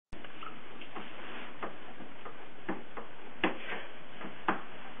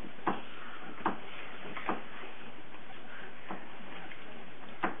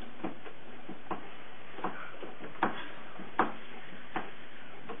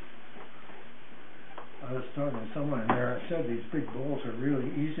talking to someone in there, I said these big bowls are really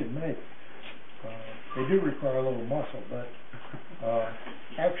easy to make. They do require a little muscle, but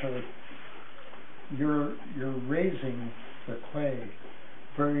actually you're raising the clay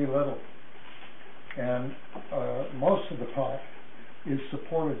very little, and most of the pot is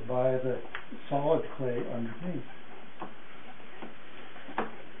supported by the solid clay underneath,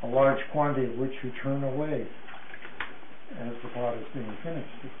 a large quantity of which you turn away as the pot is being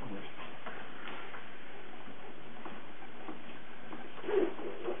finished, of course.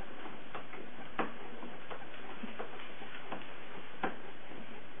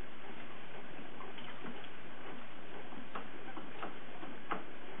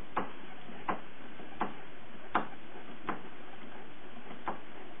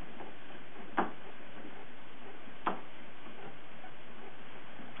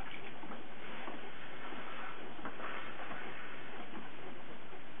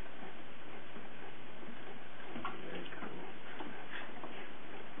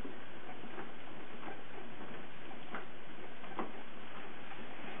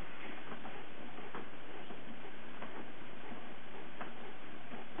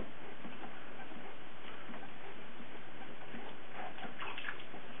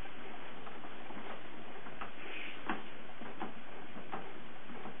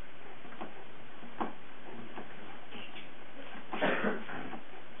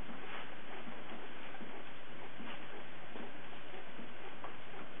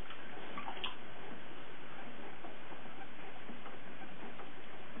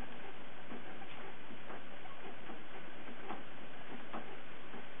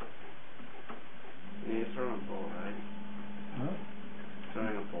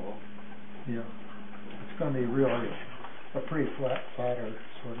 Yeah, it's going to be really a pretty flat platter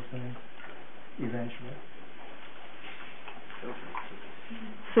sort of thing eventually.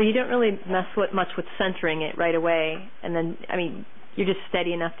 So you don't really mess much with centering it right away, and then, I mean, you're just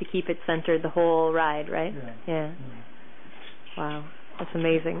steady enough to keep it centered the whole ride, right? Yeah. Wow, that's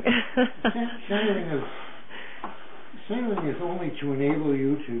amazing. Centering is only to enable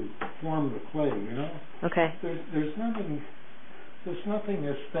you to form the clay, you know? Okay. There's nothing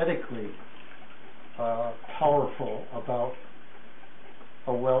aesthetically powerful about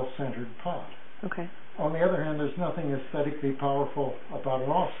a well-centered pot. Okay. On the other hand, there's nothing aesthetically powerful about an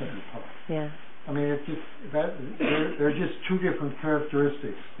off-centered pot. Yeah. I mean, it's just they're just two different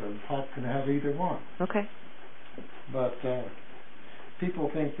characteristics. The pot can have either one. Okay. But people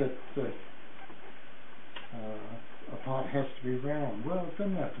think that a pot has to be round. Well, it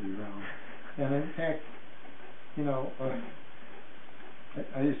doesn't have to be round. And in fact, you know,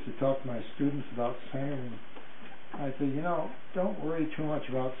 I used to talk to my students about centering. I said, you know, don't worry too much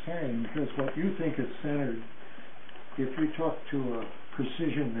about centering, because what you think is centered, if you talk to a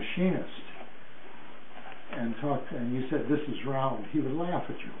precision machinist and you said this is round, he would laugh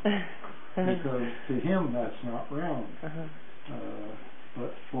at you because to him that's not round.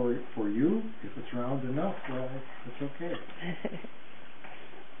 But for you, if it's round enough, well, it's okay.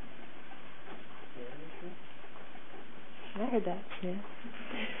 I heard that. Yeah.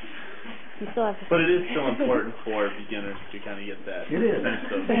 You still have to. But it is still important for beginners to kind of get that. It is.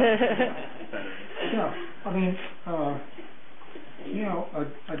 Sense of centering. Yeah, I mean, you know,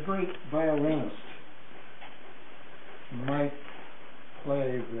 a great violinist might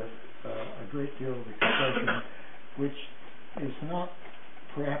play with a great deal of expression, which is not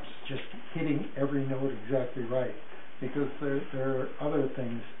perhaps just hitting every note exactly right, because there are other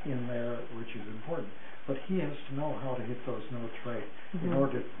things in there which is important. But he has to know how to hit those notes right in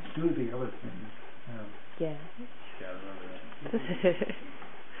order to do the other things. Yeah. Yeah, I remember that.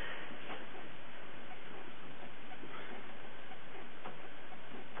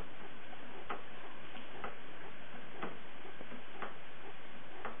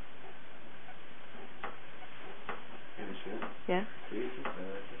 Yeah.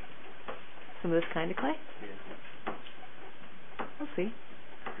 Some of this kind of clay? Yeah. We'll see.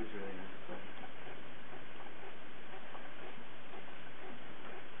 It's really nice clay.